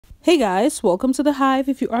Hey guys, welcome to the Hive.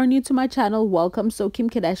 If you are new to my channel, welcome. So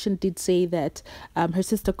Kim Kardashian did say that her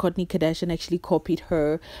sister Kourtney Kardashian actually copied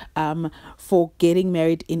her for getting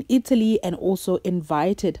married in Italy, and also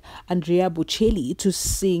invited Andrea Bocelli to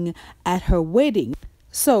sing at her wedding.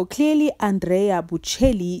 So clearly, Andrea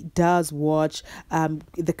Bocelli does watch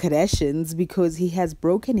the Kardashians, because he has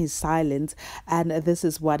broken his silence, and this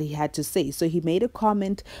is what he had to say. So he made a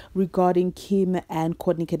comment regarding Kim and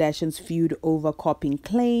Kourtney Kardashian's feud over copying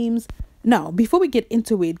claims. Now, before we get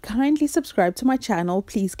into it, kindly subscribe to my channel.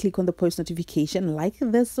 Please click on the post notification, like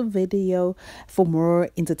this video for more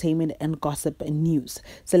entertainment and gossip and news,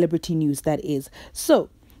 celebrity news that is. So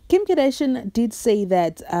Kim Kardashian did say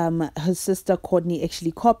that her sister Kourtney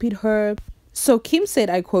actually copied her. So Kim said,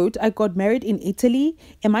 I quote, "I got married in Italy.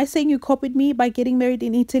 Am I saying you copied me by getting married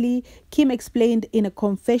in Italy?" Kim explained in a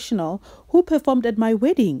confessional. "Who performed at my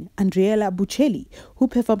wedding? Andrea Bocelli. Who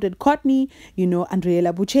performed at Kourtney?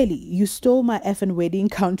 Andrea Bocelli. You stole my effing wedding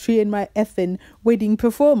country and my effing wedding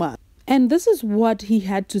performer." And this is what he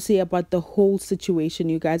had to say about the whole situation,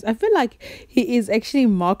 you guys. I feel like he is actually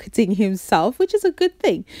marketing himself, which is a good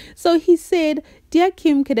thing. So he said, "Dear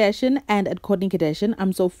Kim Kardashian and at Kourtney Kardashian,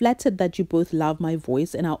 I'm so flattered that you both love my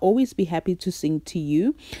voice, and I'll always be happy to sing to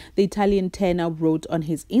you." The Italian tenor wrote on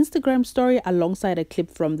his Instagram story alongside a clip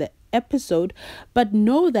from the episode. "But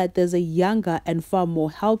know that there's a younger and far more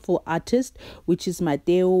helpful artist, which is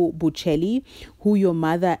Matteo Bocelli, who your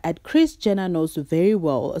mother at Kris Jenner knows very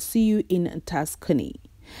well. See you in Tuscany."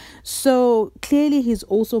 So clearly he's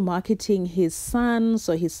also marketing his son.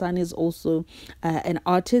 So his son is also an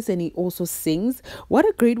artist, and he also sings. What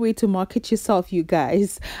a great way to market yourself, you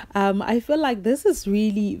guys. I feel like this is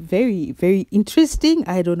really very, very interesting.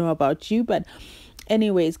 I don't know about you, but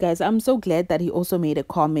anyways, guys, I'm so glad that he also made a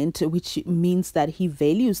comment, which means that he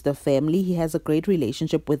values the family. He has a great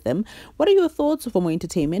relationship with them. What are your thoughts? For more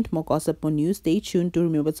entertainment, more gossip, more news, stay tuned. Do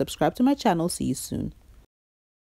remember to subscribe to my channel. See you soon.